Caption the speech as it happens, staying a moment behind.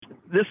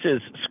This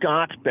is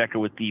Scott Becker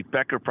with the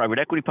Becker Private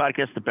Equity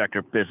Podcast, the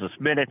Becker Business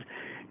Minute.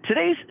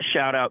 Today's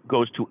shout out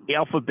goes to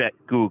Alphabet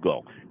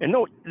Google. And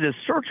note, the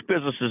search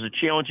business is a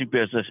challenging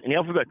business, and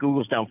Alphabet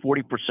Google's down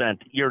 40%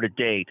 year to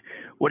date.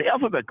 What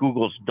Alphabet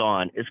Google's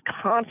done is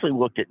constantly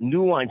looked at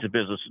new lines of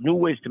business, new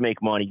ways to make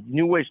money,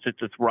 new ways to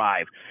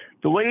thrive.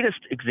 The latest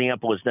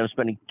example is them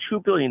spending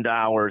 $2 billion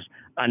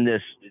on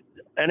this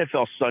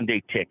NFL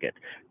Sunday Ticket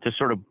to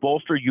sort of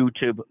bolster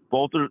YouTube,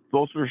 bolster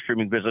their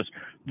streaming business.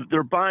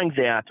 They're buying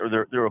that, or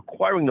they're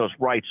acquiring those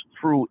rights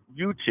through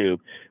YouTube.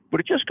 But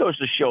it just goes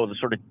to show the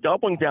sort of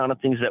doubling down on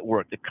things that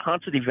work, the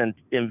constant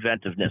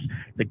inventiveness,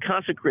 the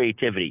constant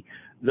creativity.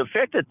 The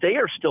fact that they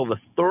are still the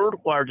third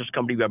largest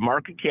company by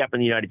market cap in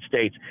the United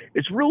States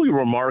is really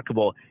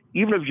remarkable,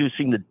 even if you've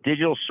seen the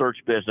digital search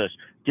business,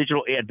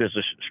 digital ad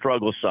business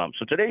struggle some.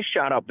 So today's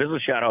shout out,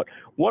 business shout out,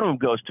 one of them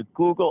goes to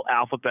Google,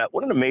 Alphabet.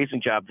 What an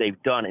amazing job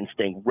they've done in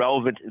staying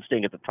relevant and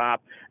staying at the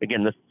top.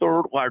 Again, the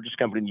third largest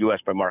company in the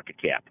U.S. by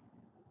market cap.